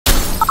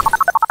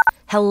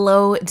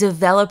Hello,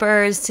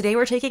 developers. Today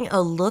we're taking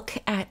a look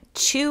at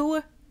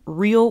two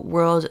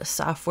real-world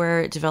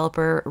software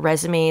developer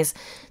resumes.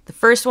 The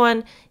first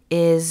one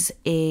is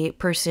a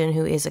person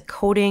who is a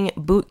coding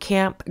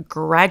bootcamp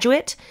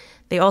graduate.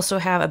 They also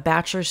have a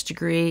bachelor's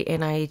degree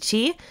in IT.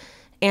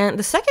 And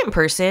the second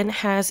person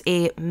has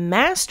a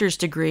master's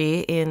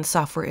degree in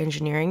software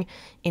engineering,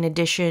 in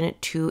addition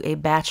to a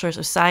bachelor's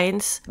of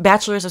science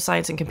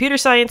in computer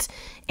science,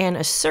 and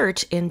a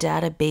cert in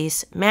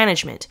database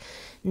management.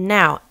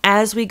 Now,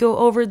 as we go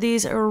over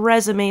these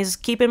resumes,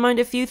 keep in mind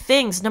a few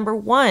things. Number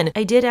one,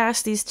 I did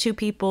ask these two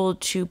people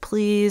to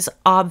please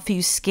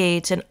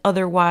obfuscate and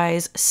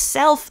otherwise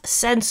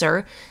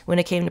self-censor when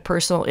it came to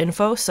personal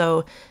info.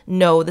 So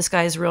no, this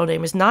guy's real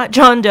name is not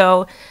John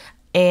Doe.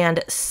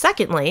 And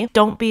secondly,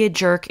 don't be a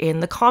jerk in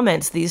the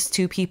comments. These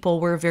two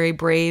people were very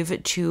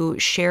brave to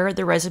share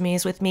their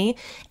resumes with me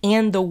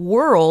and the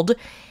world.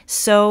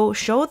 So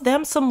show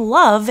them some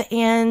love.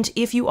 And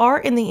if you are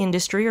in the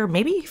industry, or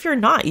maybe if you're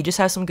not, you just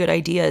have some good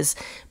ideas,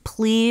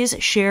 please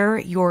share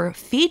your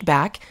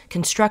feedback.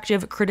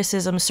 Constructive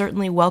criticism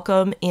certainly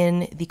welcome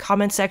in the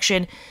comment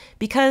section,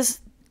 because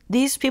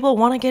these people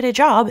want to get a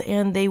job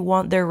and they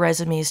want their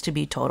resumes to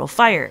be total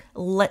fire.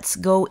 Let's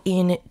go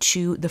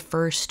into the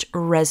first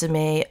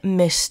resume,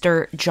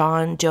 Mr.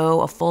 John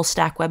Doe, a full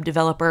stack web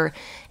developer.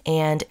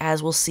 And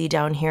as we'll see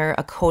down here,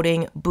 a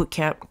coding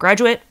bootcamp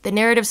graduate. The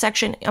narrative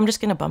section, I'm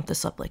just going to bump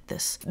this up like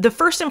this. The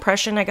first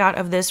impression I got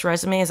of this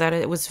resume is that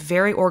it was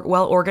very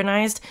well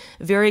organized,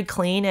 very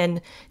clean,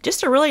 and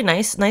just a really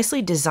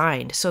nicely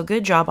designed. So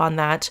good job on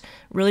that.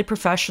 Really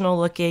professional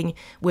looking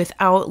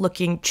without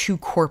looking too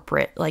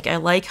corporate. Like, I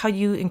like how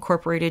you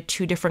incorporated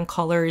two different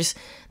colors.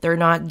 They're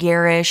not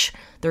garish.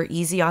 They're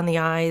easy on the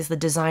eyes. The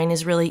design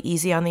is really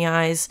easy on the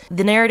eyes.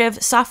 The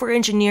narrative, software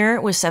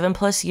engineer with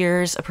 7+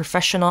 years of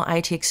professional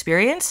IT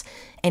experience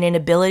and an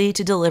ability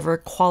to deliver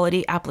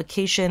quality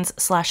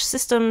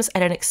applications/systems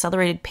at an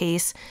accelerated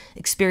pace,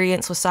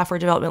 experience with software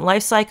development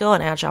lifecycle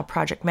and agile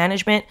project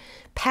management,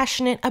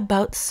 passionate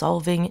about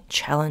solving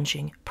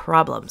challenging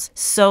problems.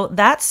 So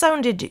that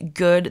sounded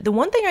good. The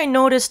one thing I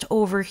noticed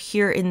over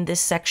here in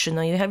this section,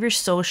 though, you have your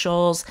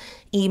socials,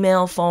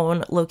 email,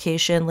 phone,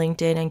 location,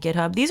 LinkedIn, and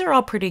GitHub. These are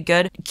all pretty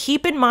good.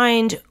 Keep in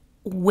mind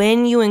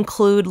when you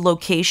include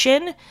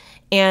location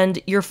and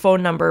your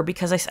phone number,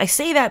 because I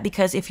say that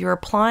because if you're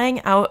applying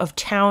out of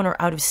town or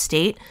out of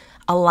state,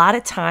 a lot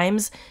of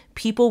times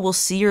people will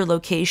see your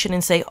location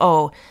and say,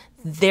 oh,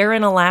 they're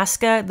in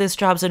Alaska, this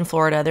job's in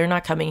Florida, they're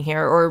not coming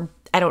here, or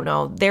I don't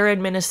know, they're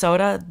in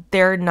Minnesota,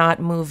 they're not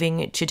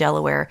moving to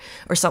Delaware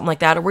or something like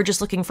that, or we're just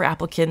looking for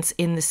applicants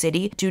in the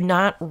city. Do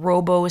not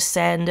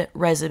robo-send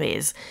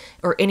resumes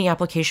or any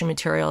application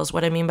materials.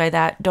 What I mean by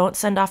that, don't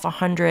send off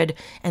 100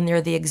 and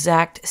they're the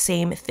exact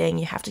same thing.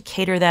 You have to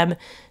cater them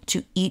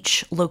to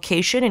each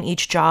location and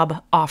each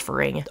job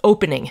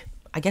opening.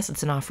 I guess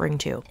it's an offering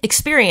too.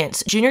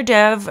 Experience, junior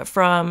dev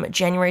from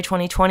January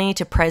 2020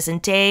 to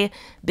present day,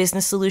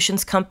 business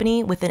solutions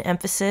company with an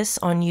emphasis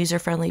on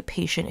user-friendly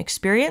patient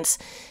experience.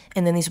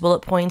 And then these bullet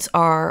points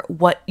are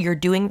what you're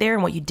doing there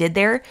and what you did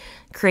there.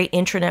 Create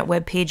intranet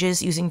web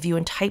pages using Vue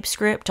and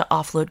TypeScript to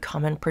offload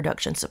common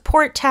production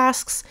support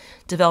tasks,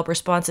 develop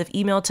responsive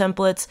email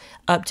templates,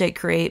 update,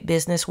 create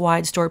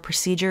business-wide stored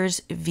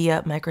procedures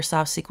via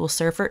Microsoft SQL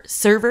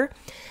Server.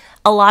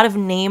 A lot of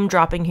name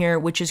dropping here,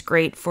 which is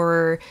great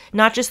for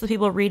not just the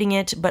people reading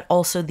it, but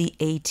also the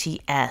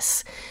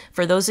ATS.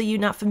 For those of you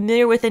not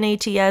familiar with an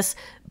ATS,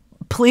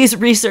 please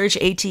research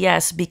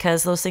ATS,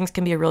 because those things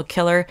can be a real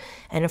killer.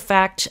 And in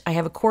fact, I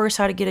have a course,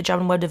 How to Get a Job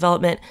in Web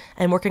Development.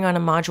 I'm working on a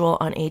module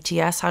on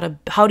ATS,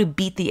 how to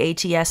beat the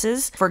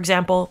ATSs. For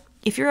example,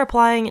 if you're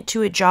applying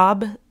to a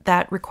job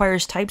that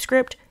requires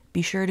TypeScript,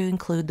 be sure to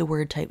include the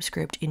word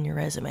TypeScript in your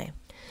resume.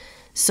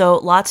 So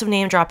lots of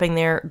name dropping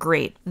there,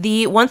 great.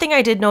 The one thing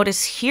I did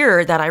notice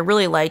here that I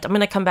really liked, I'm going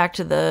to come back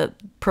to the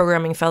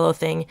programming fellow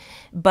thing,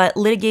 but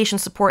litigation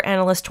support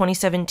analyst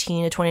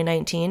 2017 to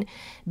 2019,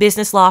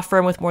 business law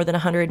firm with more than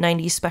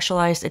 190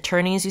 specialized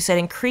attorneys. You said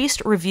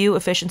increased review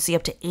efficiency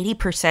up to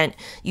 80%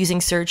 using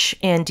search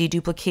and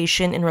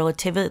deduplication and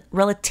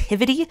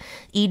relativity,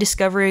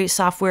 e-discovery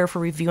software for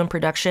review and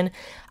production.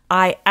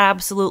 I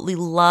absolutely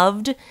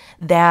loved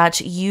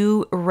that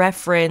you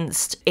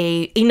referenced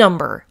a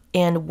number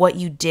and what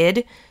you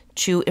did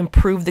to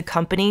improve the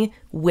company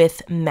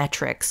with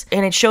metrics.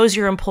 And it shows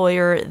your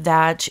employer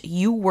that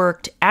you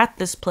worked at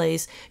this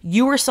place,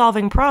 you were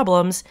solving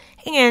problems,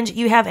 and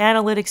you have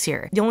analytics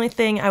here. The only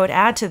thing I would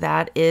add to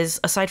that is,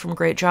 aside from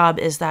great job,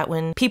 is that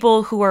when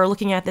people who are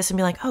looking at this and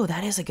be like, oh,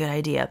 that is a good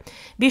idea,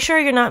 be sure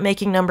you're not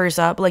making numbers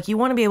up. Like, you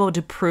want to be able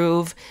to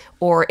prove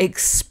or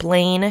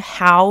explain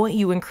how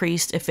you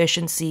increased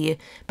efficiency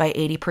by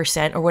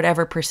 80% or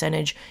whatever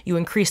percentage you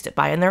increased it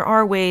by. And there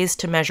are ways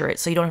to measure it,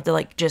 so you don't have to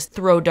like just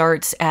throw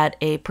darts at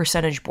a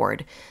percentage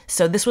board. So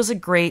So this was a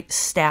great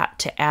stat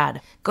to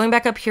add. Going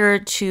back up here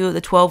to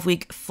the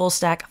 12-week full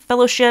stack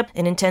fellowship,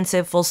 an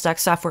intensive full stack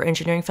software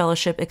engineering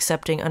fellowship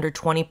accepting under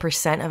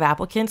 20% of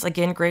applicants.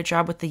 Again, great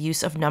job with the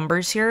use of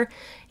numbers here.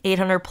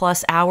 800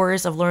 plus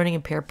hours of learning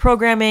and pair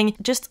programming,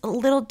 just a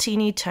little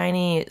teeny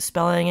tiny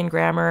spelling and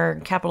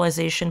grammar,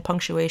 capitalization,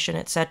 punctuation,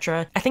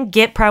 etc. I think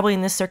get probably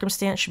in this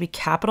circumstance should be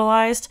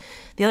capitalized.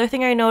 The other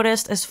thing I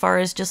noticed as far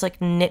as just like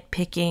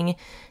nitpicking,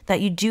 that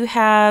you do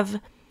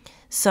have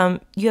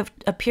you have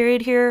a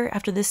period here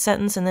after this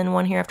sentence and then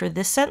one here after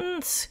this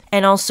sentence.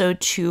 And also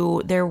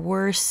too, there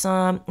were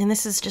some, and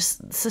this is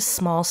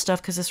small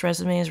stuff because this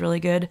resume is really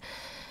good.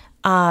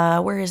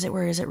 Where is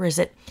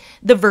it?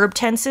 The verb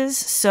tenses.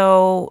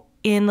 So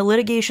in the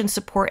litigation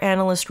support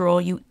analyst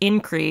role, you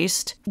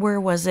increased,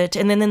 where was it?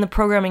 And then in the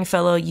programming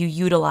fellow, you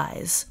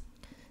utilize.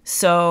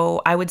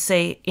 So I would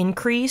say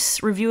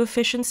increase review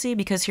efficiency,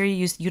 because here you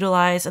use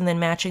utilize and then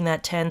matching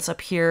that tense up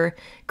here,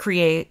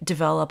 create,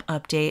 develop,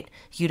 update,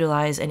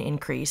 utilize, and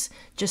increase,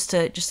 just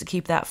to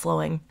keep that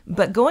flowing.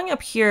 But going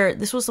up here,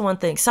 this was the one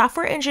thing,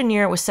 software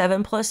engineer with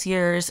 7+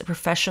 years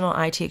professional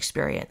IT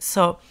experience.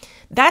 So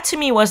that to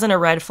me wasn't a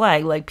red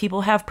flag. Like,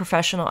 people have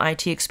professional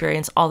IT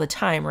experience all the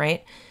time,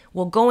 right?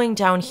 Well, going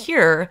down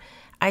here,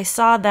 I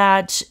saw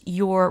that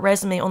your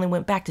resume only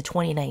went back to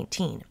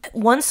 2019.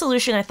 One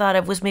solution I thought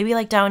of was maybe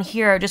like down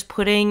here, just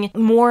putting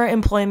more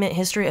employment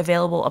history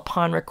available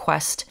upon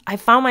request. I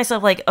found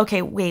myself like,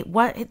 okay, wait,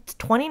 what? It's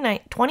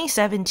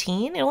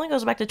 2017? It only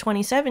goes back to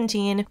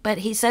 2017, but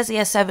he says he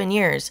has 7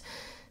 years.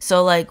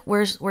 So like,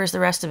 where's the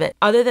rest of it?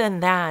 Other than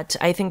that,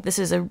 I think this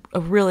is a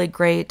really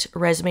great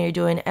resume. You're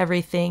doing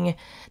everything.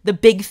 The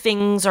big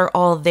things are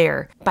all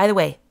there. By the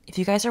way, if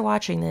you guys are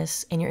watching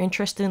this and you're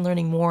interested in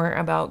learning more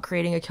about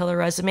creating a killer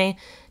resume,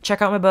 check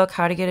out my book,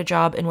 How to Get a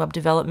Job in Web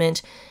Development.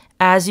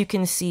 As you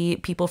can see,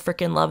 people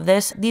freaking love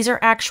this. These are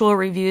actual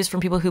reviews from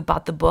people who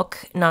bought the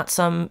book, not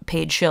some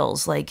paid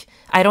shills. Like,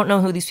 I don't know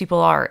who these people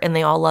are, and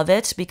they all love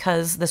it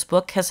because this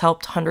book has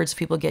helped hundreds of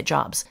people get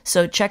jobs.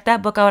 So check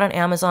that book out on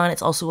Amazon.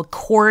 It's also a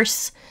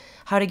course,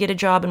 How to Get a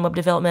Job in Web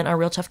Development, on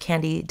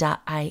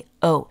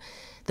RealToughCandy.io.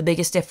 The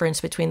biggest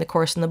difference between the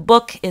course and the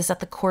book is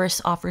that the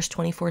course offers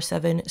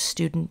 24/7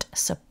 student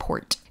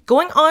support.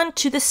 Going on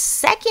to the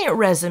second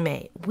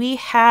resume, we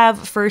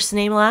have first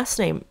name, last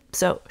name.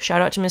 So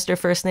shout out to Mr.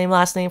 First Name,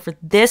 Last Name for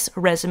this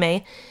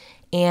resume.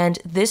 And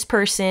this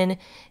person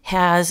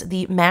has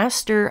the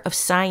Master of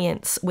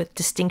Science with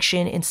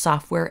distinction in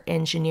software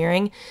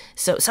engineering.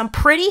 So some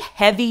pretty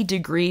heavy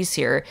degrees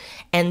here.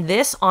 And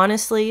this,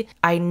 honestly,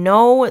 I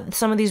know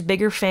some of these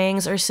bigger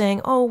fangs are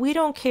saying, oh, we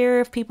don't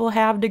care if people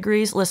have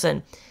degrees.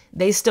 Listen,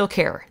 they still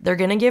care. They're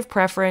going to give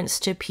preference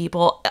to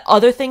people,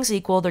 other things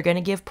equal, they're going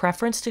to give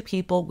preference to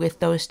people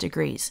with those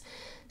degrees.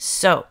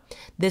 So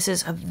this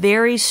is a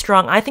very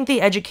strong, I think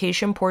the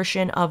education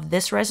portion of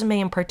this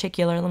resume in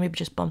particular, let me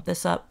just bump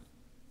this up.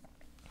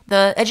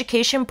 The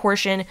education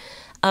portion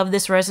of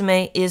this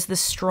resume is the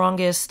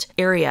strongest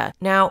area.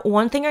 Now,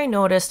 one thing I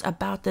noticed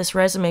about this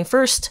resume,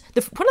 first,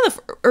 one of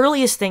the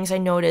earliest things I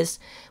noticed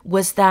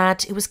was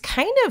that it was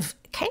kind of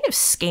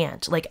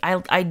scant. Like,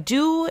 I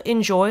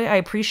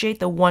appreciate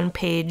the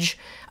one-page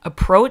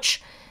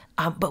approach,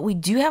 but we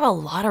do have a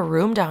lot of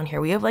room down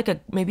here. We have like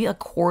maybe a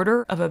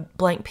quarter of a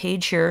blank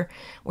page here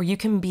where you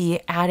can be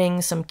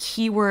adding some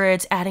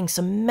keywords, adding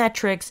some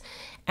metrics,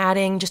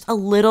 adding just a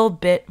little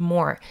bit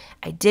more.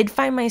 I did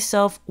find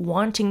myself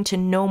wanting to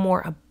know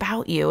more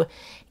about you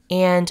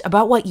and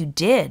about what you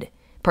did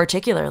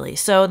particularly.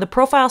 So the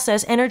profile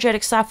says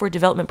energetic software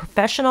development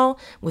professional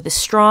with a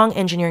strong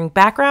engineering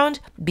background,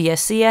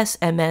 BScs,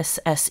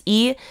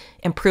 MSSE,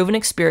 and proven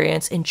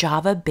experience in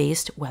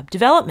Java-based web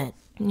development.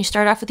 And you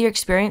start off with your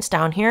experience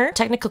down here.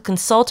 Technical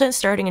consultant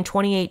starting in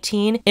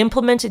 2018,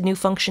 implemented new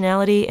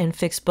functionality and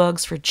fixed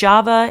bugs for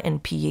Java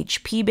and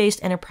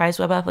PHP-based enterprise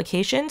web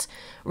applications,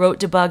 wrote,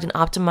 debugged, and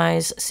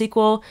optimized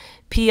SQL,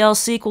 PL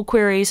SQL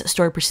queries,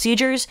 stored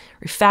procedures,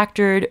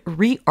 refactored,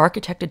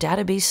 re-architected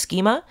database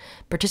schema,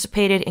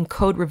 participated in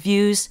code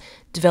reviews,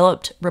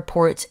 developed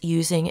reports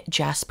using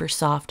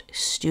Jaspersoft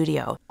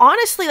Studio.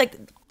 Honestly, like,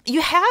 you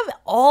have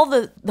all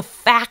the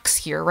facts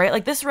here, right?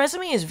 Like, this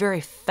resume is very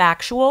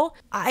factual.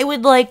 I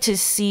would like to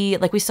see,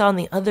 like we saw in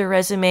the other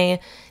resume,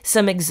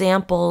 some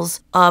examples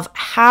of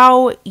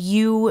how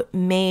you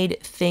made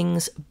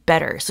things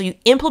better. So you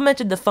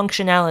implemented the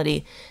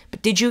functionality,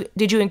 but did you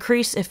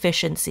increase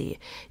efficiency?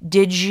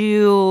 Did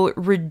you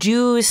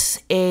reduce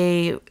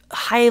a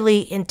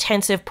highly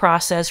intensive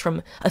process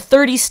from a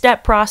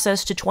 30-step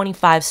process to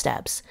 25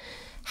 steps?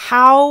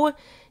 How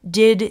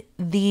did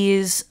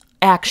these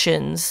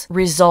actions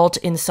result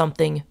in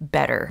something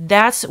better?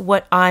 That's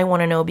what I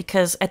want to know,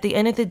 because at the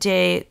end of the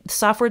day,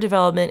 software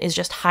development is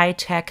just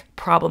high-tech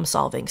problem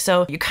solving.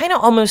 So you're kind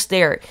of almost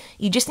there.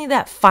 You just need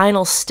that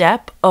final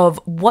step of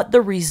what the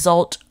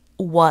result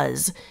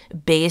was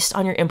based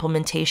on your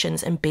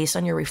implementations and based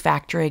on your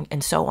refactoring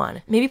and so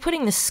on. Maybe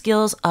putting the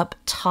skills up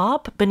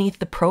top beneath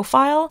the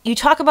profile. You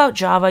talk about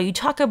Java, you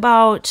talk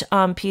about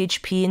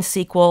PHP and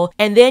SQL,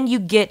 and then you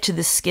get to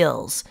the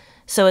skills.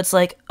 So it's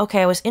like,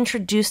 okay, I was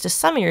introduced to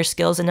some of your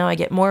skills and now I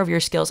get more of your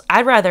skills.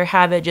 I'd rather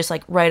have it just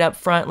like right up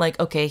front, like,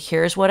 okay,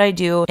 here's what I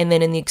do. And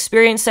then in the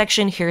experience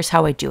section, here's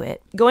how I do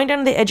it. Going down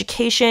to the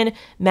education,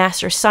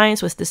 Master of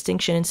Science with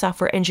distinction in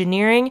software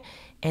engineering.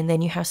 And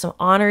then you have some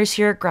honors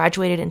here,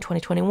 graduated in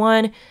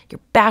 2021, your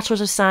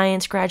Bachelor's of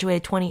Science,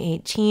 graduated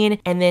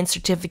 2018, and then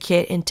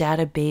certificate in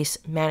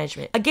database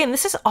management. Again,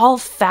 this is all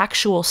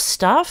factual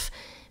stuff,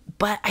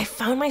 but I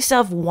found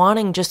myself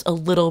wanting just a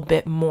little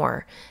bit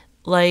more.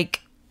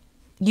 Like,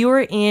 you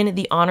were in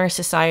the Honor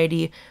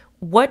Society.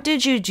 What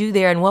did you do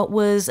there, and what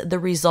was the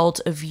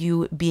result of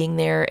you being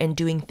there and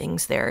doing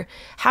things there?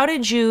 How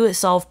did you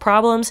solve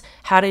problems?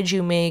 How did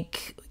you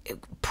make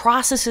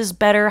processes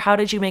better? How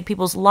did you make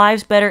people's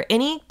lives better?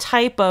 Any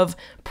type of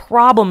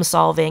problem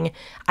solving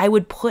I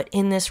would put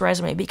in this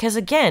resume, because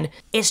again,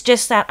 it's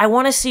just that I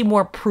want to see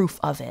more proof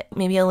of it.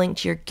 Maybe a link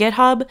to your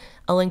GitHub,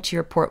 a link to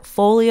your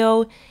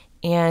portfolio,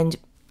 and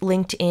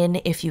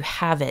LinkedIn if you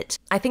have it.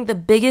 I think the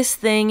biggest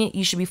thing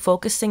you should be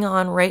focusing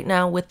on right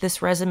now with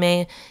this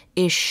resume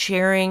is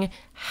sharing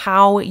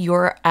how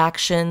your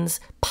actions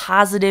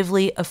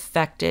positively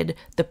affected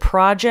the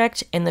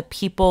project and the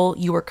people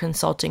you were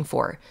consulting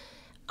for.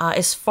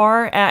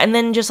 And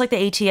then just like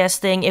the ATS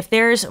thing, if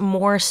there's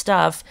more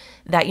stuff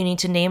that you need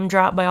to name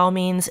drop, by all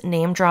means,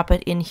 name drop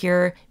it in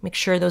here. Make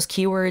sure those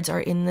keywords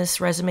are in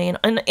this resume,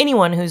 and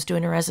anyone who's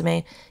doing a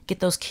resume, get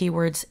those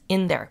keywords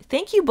in there.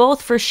 Thank you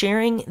both for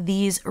sharing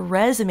these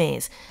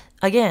resumes.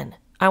 Again,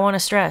 I want to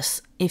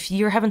stress, if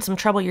you're having some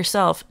trouble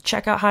yourself,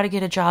 check out How to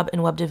Get a Job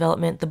in Web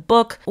Development, the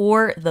book,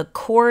 or the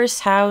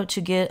course, How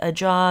to Get a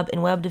Job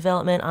in Web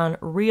Development, on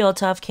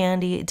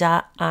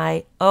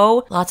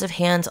RealToughCandy.io. Lots of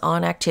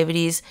hands-on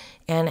activities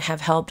and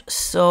have helped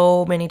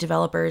so many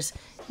developers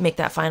make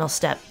that final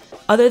step.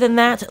 Other than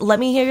that, let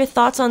me hear your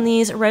thoughts on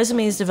these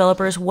resumes,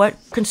 developers. What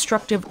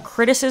constructive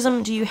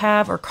criticism do you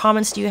have or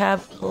comments do you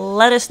have?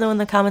 Let us know in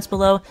the comments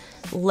below.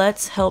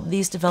 Let's help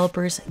these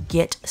developers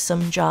get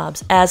some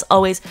jobs. As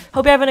always,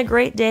 hope you're having a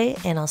great day,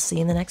 and I'll see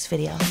you in the next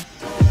video.